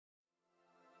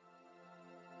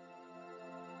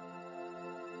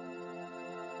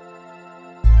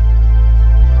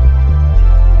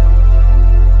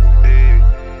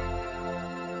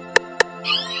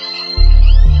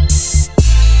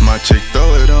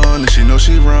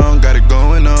she wrong, got it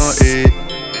going on,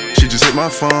 She just hit my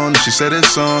phone and she said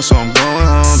it's on, so I'm going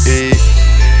home,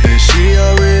 And she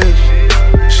a real,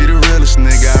 she the realest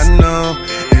nigga I know.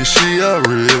 And she a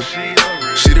real,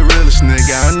 she the realest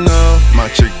nigga I know. My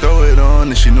chick throw it on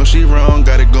and she know she wrong,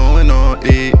 got it going on,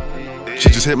 She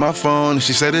just hit my phone and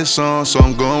she said it's on, so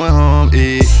I'm going home,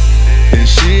 And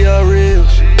she a real,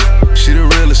 she the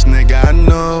realest nigga I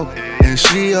know. And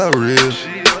she a real,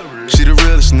 she the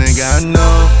realest nigga I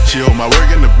know. She hold my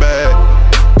work in the bag,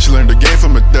 she learned the game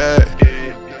from her dad.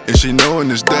 And she knowin'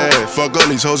 it's dad, fuck all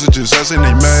these hoes, it's just us and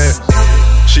they mad.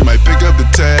 She might pick up the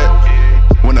tab,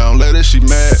 when I don't let her, she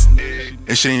mad.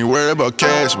 And she ain't worried about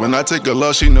cash, when I take a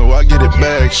loss, she know I get it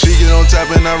back. She get on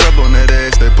top and I rub on that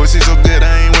ass, that pussy so good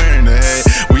I ain't wearing a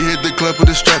hat. We hit the club with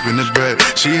a strap in the back,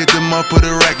 she hit them up, put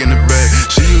a rack in the back.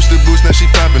 She used to boost, now she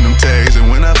popping them tags, and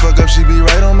when I fuck up, she be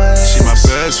right on my ass. She my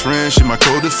best friend, she my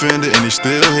co-defender, and they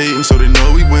still hating, so they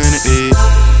know we winning,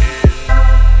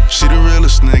 She the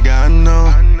realest nigga I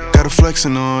know, got her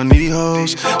flexing on these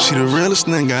hoes. She the realest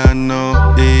nigga I know,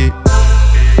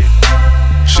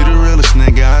 She the realest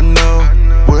nigga I know,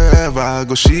 wherever I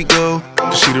go she go.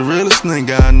 Cause she the realest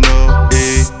nigga I know,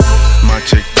 My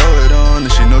chick throw it on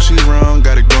and she know she wrong,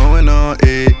 got it going on,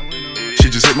 She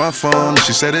just hit my phone and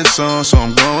she said it's on, so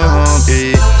I'm going home,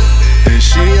 And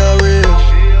she a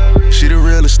real, she the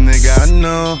realest nigga I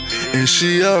know. And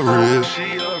she a real,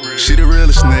 she the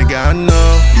realest nigga I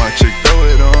know. My chick throw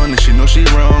it on and she know she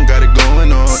wrong, got it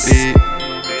going on,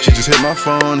 She just hit my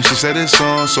phone and she said it's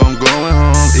on, so I'm going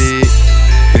home,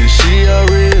 And she a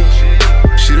real,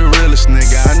 she the realest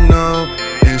nigga I know.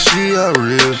 And she a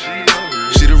real,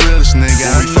 she the realest nigga I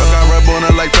know. When we fuck, I rub on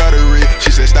her like pottery.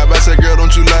 She said stop, I said girl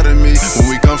don't you lie to me. When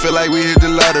we come feel like we hit the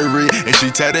lottery. And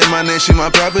she tatted my name, she my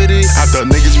property. I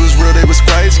thought niggas was real, they was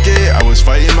quite scared. I was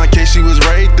fighting my case, she was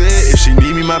right there. If she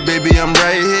need me, my baby, I'm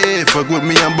right here. Fuck with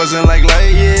me, I'm buzzing like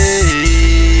light,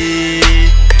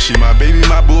 She my baby,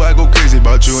 my boo, I go crazy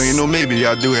about you. Ain't no maybe,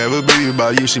 I do have a baby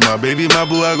about you. She my baby, my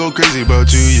boo, I go crazy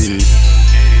about you,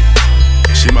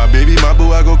 She my baby, my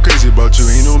boo, I go crazy about you.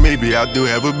 Ain't no maybe, I do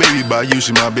have a baby about you.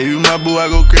 She my baby, my boo, I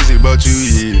go crazy about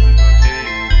you,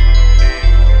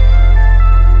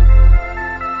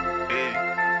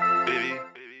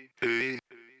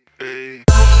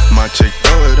 My chick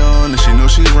throw it on and she know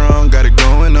she wrong, got it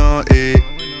going on,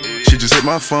 She just hit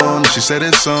my phone and she said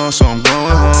it's on, so I'm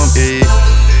going home,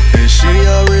 And she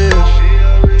a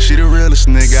real, she the realest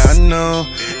nigga I know.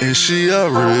 And she a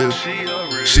real,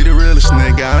 she the realest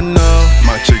nigga I know.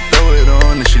 My chick throw it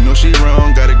on and she know she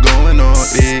wrong, got it going on,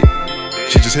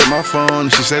 She just hit my phone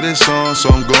and she said it's on, so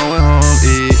I'm going home,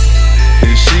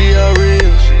 And she a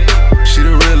real, she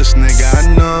the realest nigga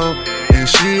I know. And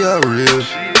she a real,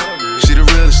 she the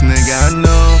realest nigga I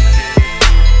know.